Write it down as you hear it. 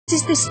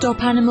This is the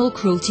Stop Animal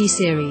Cruelty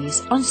series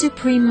on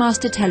Supreme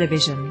Master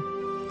Television.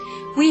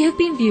 We have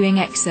been viewing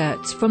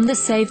excerpts from the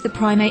Save the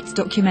Primates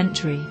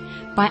documentary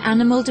by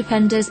Animal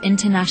Defenders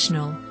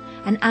International,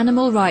 an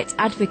animal rights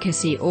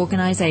advocacy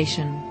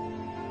organisation.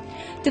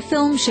 The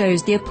film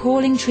shows the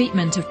appalling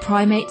treatment of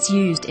primates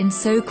used in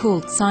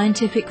so-called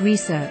scientific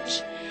research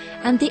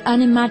and the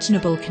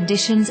unimaginable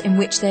conditions in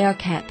which they are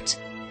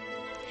kept.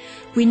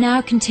 We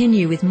now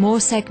continue with more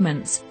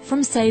segments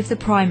from Save the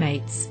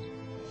Primates.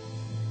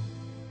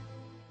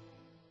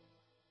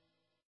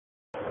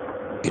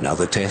 In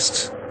other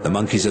tests, the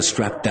monkeys are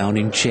strapped down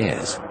in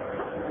chairs.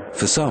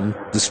 For some,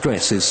 the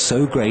stress is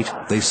so great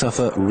they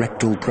suffer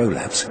rectal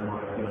prolapse,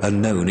 a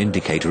known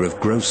indicator of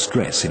gross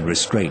stress in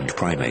restrained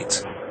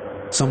primates.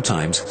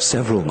 Sometimes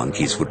several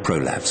monkeys would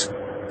prolapse,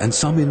 and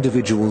some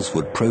individuals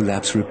would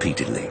prolapse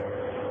repeatedly.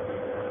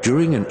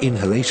 During an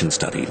inhalation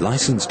study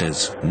licensed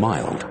as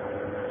mild,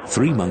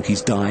 3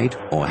 monkeys died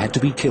or had to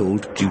be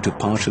killed due to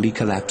partially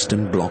collapsed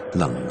and blocked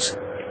lungs.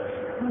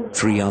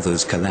 3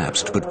 others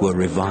collapsed but were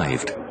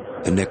revived.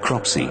 A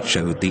necropsy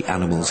showed the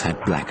animals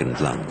had blackened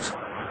lungs.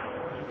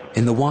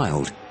 In the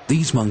wild,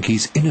 these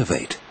monkeys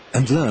innovate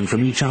and learn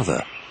from each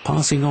other,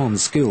 passing on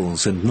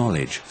skills and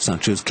knowledge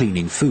such as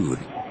cleaning food.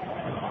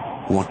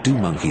 What do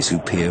monkeys who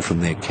peer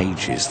from their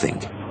cages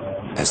think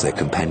as their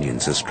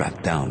companions are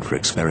strapped down for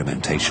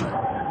experimentation?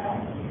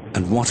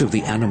 And what of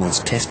the animals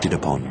tested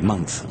upon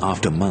month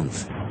after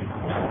month?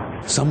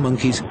 Some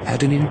monkeys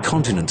had an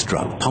incontinence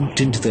drug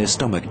pumped into their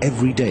stomach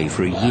every day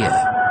for a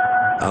year.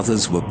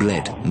 Others were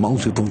bled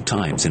multiple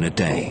times in a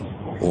day,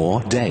 or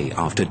day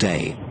after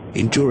day,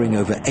 enduring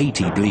over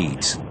 80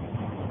 bleeds.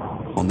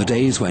 On the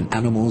days when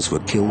animals were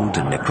killed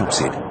and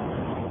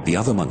necropsied, the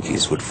other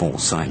monkeys would fall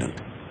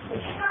silent.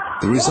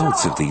 The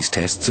results of these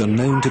tests are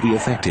known to be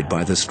affected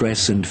by the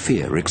stress and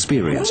fear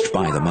experienced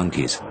by the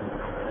monkeys.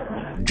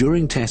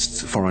 During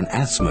tests for an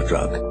asthma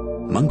drug,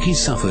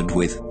 monkeys suffered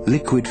with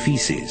liquid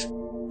feces,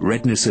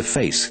 redness of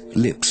face,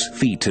 lips,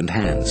 feet and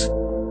hands,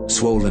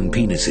 swollen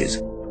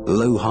penises,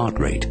 low heart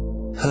rate,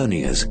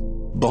 hernias,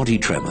 body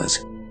tremors,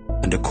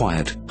 and a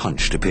quiet,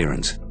 hunched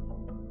appearance.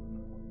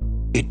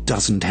 It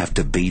doesn't have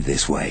to be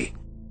this way.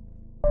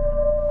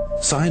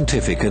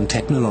 Scientific and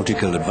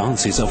technological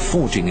advances are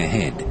forging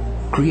ahead,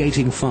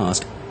 creating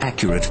fast,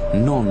 accurate,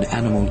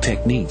 non-animal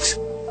techniques,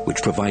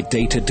 which provide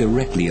data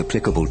directly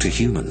applicable to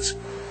humans.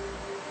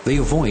 They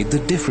avoid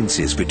the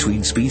differences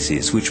between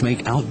species which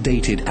make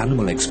outdated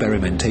animal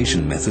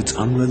experimentation methods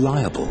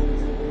unreliable.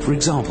 For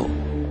example,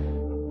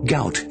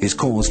 gout is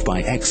caused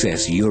by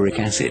excess uric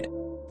acid,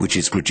 which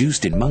is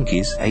produced in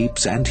monkeys,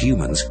 apes and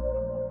humans,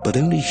 but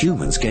only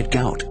humans get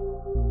gout.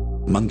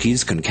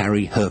 Monkeys can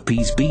carry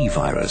herpes B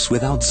virus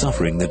without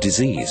suffering the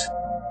disease.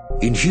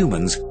 In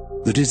humans,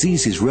 the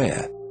disease is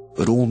rare,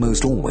 but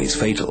almost always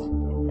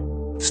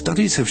fatal.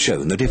 Studies have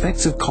shown that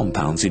effects of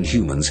compounds in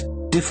humans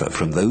differ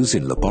from those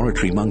in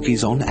laboratory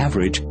monkeys on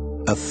average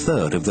a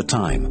third of the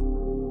time.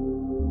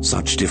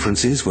 Such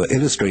differences were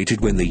illustrated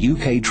when the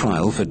UK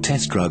trial for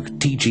test drug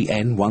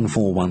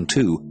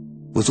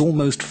TGN-1412 was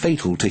almost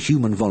fatal to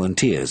human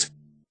volunteers.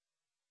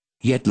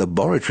 Yet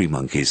laboratory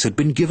monkeys had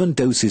been given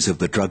doses of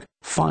the drug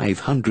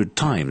 500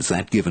 times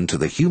that given to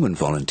the human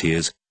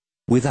volunteers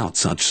without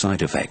such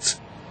side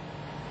effects.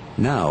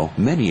 Now,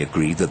 many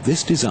agree that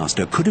this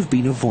disaster could have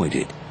been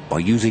avoided by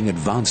using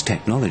advanced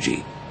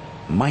technology,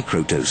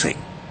 microdosing.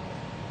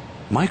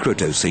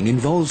 Microdosing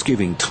involves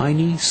giving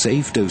tiny,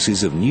 safe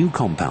doses of new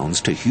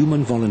compounds to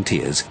human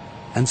volunteers,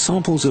 and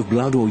samples of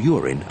blood or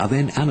urine are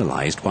then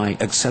analyzed by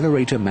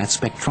accelerator mass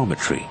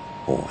spectrometry,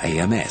 or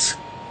AMS.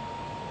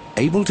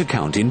 Able to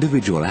count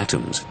individual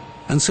atoms,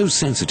 and so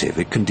sensitive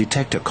it can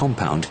detect a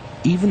compound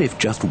even if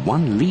just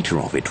 1 liter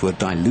of it were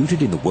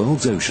diluted in the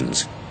world's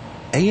oceans,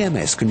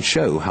 AMS can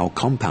show how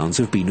compounds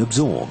have been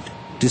absorbed,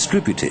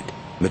 distributed,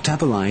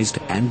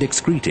 metabolized and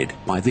excreted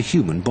by the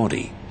human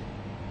body.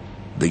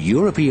 The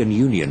European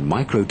Union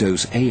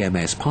Microdose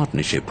AMS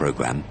Partnership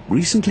Programme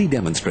recently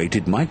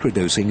demonstrated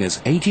microdosing as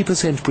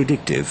 80%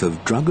 predictive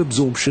of drug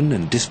absorption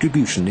and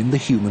distribution in the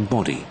human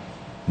body,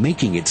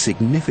 making it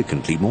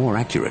significantly more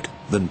accurate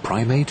than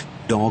primate,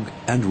 dog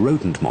and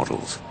rodent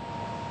models.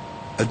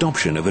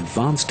 Adoption of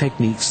advanced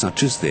techniques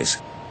such as this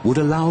would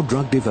allow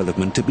drug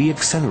development to be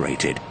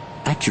accelerated,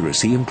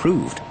 accuracy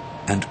improved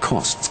and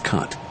costs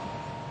cut.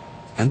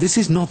 And this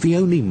is not the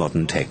only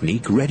modern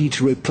technique ready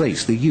to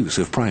replace the use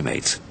of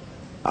primates.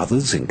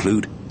 Others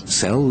include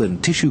cell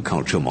and tissue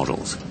culture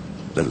models,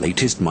 the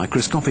latest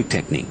microscopic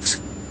techniques,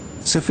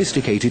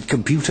 sophisticated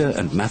computer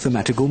and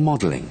mathematical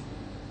modeling,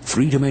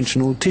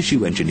 3-dimensional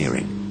tissue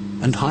engineering,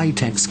 and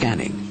high-tech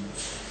scanning.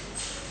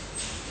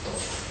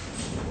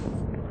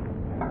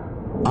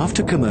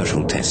 After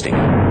commercial testing,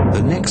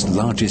 the next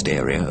largest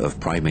area of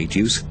primate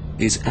use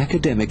is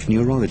academic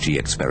neurology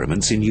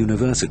experiments in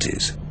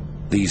universities.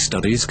 These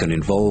studies can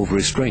involve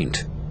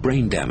restraint,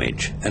 brain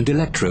damage, and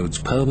electrodes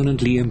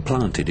permanently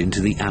implanted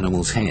into the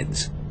animals'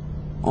 heads.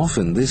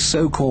 Often this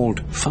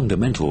so-called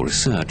fundamental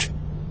research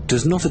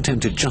does not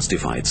attempt to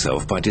justify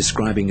itself by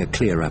describing a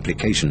clear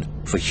application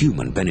for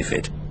human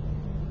benefit.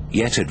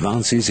 Yet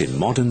advances in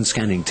modern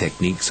scanning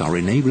techniques are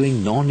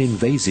enabling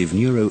non-invasive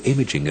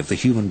neuroimaging of the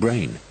human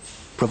brain,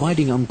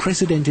 providing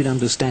unprecedented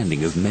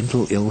understanding of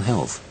mental ill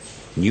health,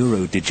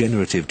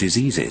 neurodegenerative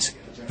diseases,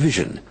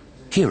 vision,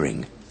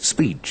 hearing,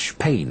 speech,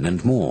 pain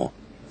and more,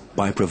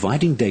 by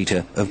providing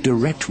data of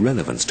direct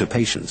relevance to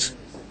patients.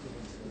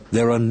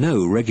 There are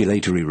no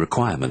regulatory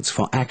requirements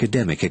for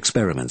academic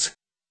experiments,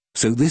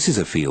 so this is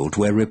a field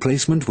where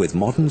replacement with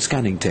modern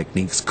scanning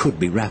techniques could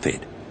be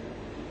rapid.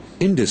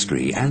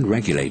 Industry and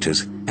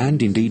regulators,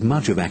 and indeed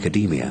much of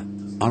academia,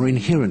 are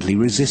inherently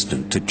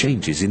resistant to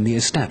changes in the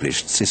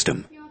established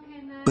system.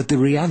 But the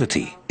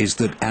reality is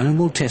that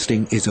animal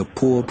testing is a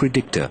poor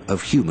predictor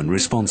of human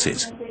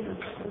responses.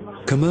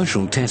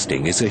 Commercial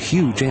testing is a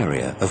huge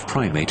area of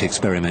primate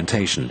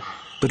experimentation,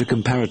 but a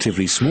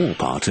comparatively small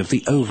part of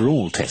the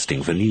overall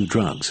testing for new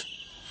drugs.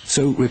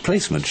 So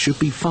replacement should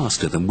be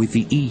faster than with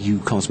the EU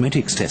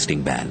cosmetics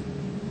testing ban,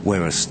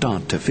 where a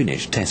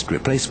start-to-finish test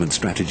replacement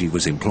strategy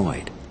was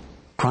employed.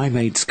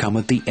 Primates come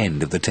at the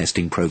end of the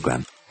testing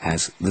program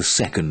as the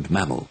second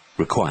mammal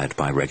required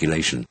by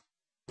regulation.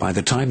 By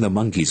the time the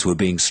monkeys were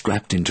being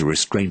strapped into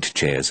restraint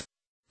chairs,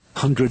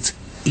 hundreds,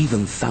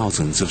 even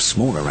thousands of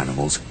smaller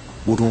animals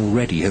would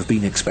already have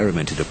been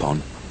experimented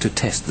upon to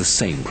test the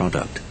same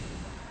product.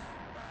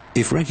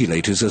 If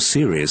regulators are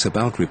serious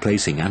about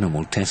replacing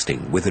animal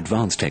testing with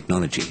advanced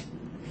technology,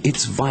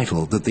 it's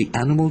vital that the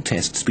animal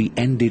tests be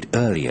ended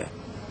earlier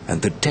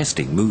and that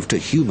testing move to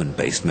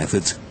human-based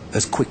methods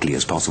as quickly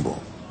as possible.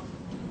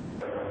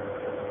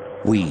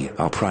 We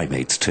are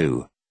primates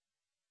too,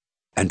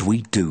 and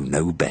we do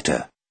know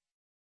better.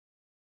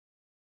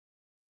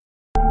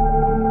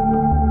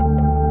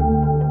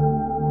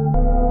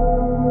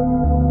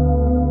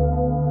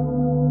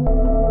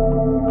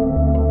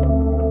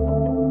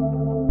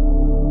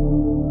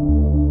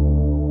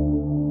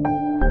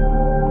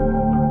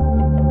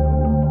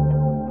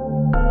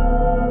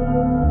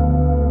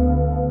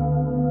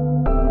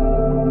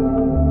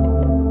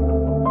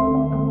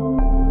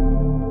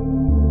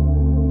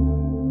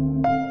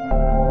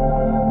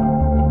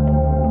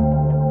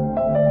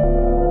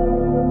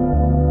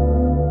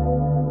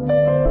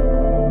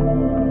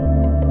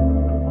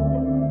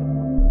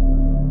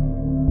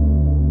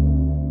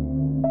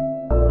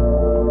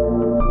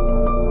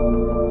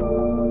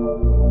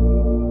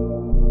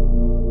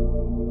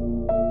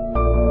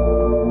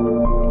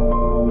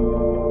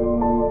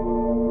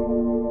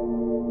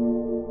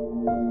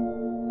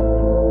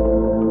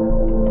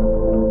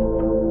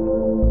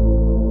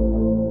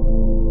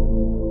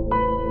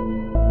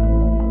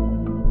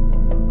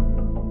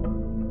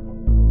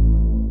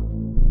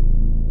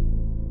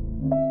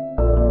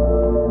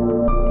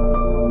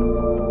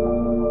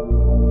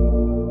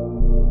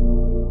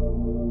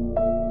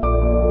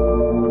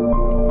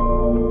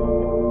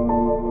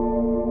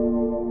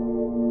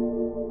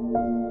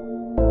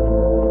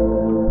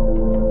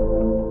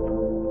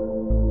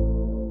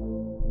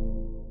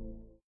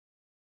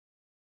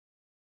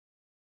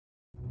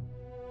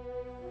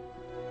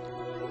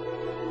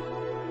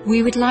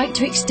 We would like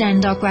to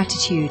extend our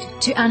gratitude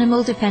to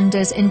Animal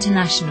Defenders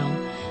International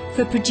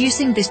for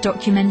producing this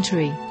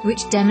documentary,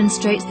 which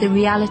demonstrates the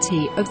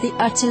reality of the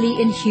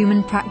utterly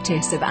inhuman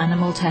practice of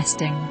animal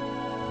testing.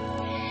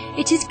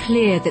 It is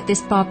clear that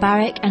this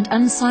barbaric and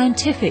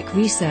unscientific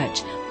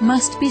research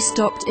must be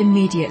stopped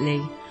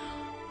immediately.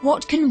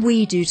 What can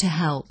we do to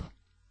help?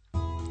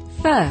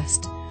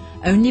 First,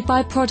 only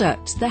buy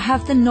products that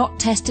have the "not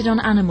tested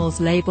on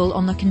animals" label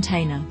on the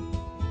container.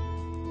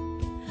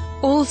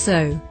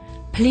 Also,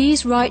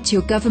 please write to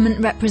your government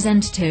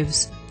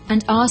representatives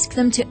and ask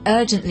them to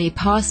urgently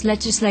pass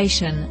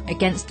legislation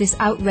against this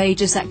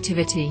outrageous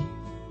activity.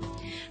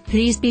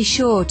 Please be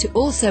sure to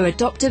also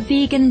adopt a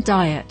vegan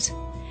diet.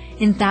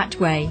 In that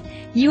way,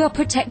 you are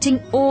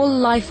protecting all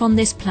life on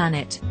this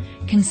planet,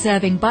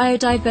 conserving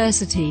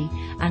biodiversity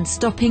and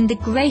stopping the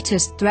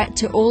greatest threat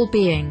to all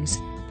beings,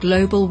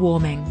 global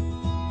warming.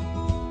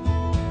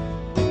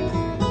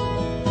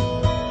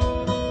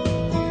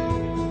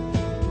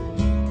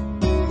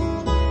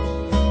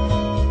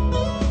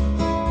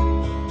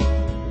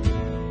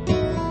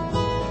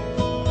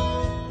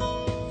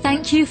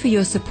 Thank you for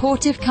your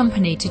supportive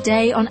company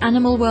today on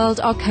Animal World,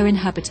 Our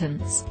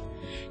Co-Inhabitants.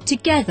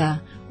 Together,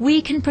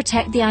 we can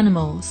protect the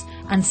animals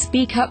and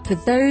speak up for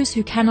those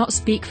who cannot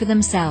speak for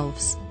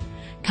themselves.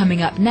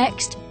 Coming up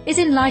next is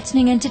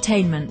enlightening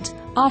entertainment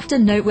after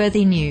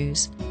noteworthy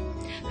news.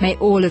 May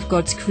all of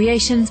God's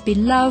creations be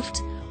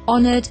loved,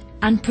 honoured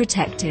and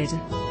protected.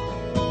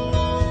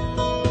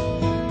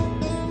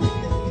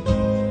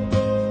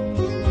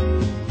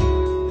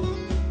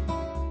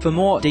 For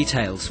more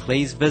details,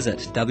 please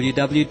visit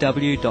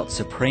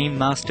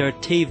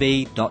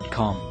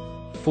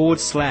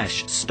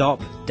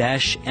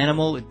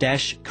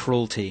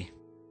www.suprememastertv.com/stop-animal-cruelty.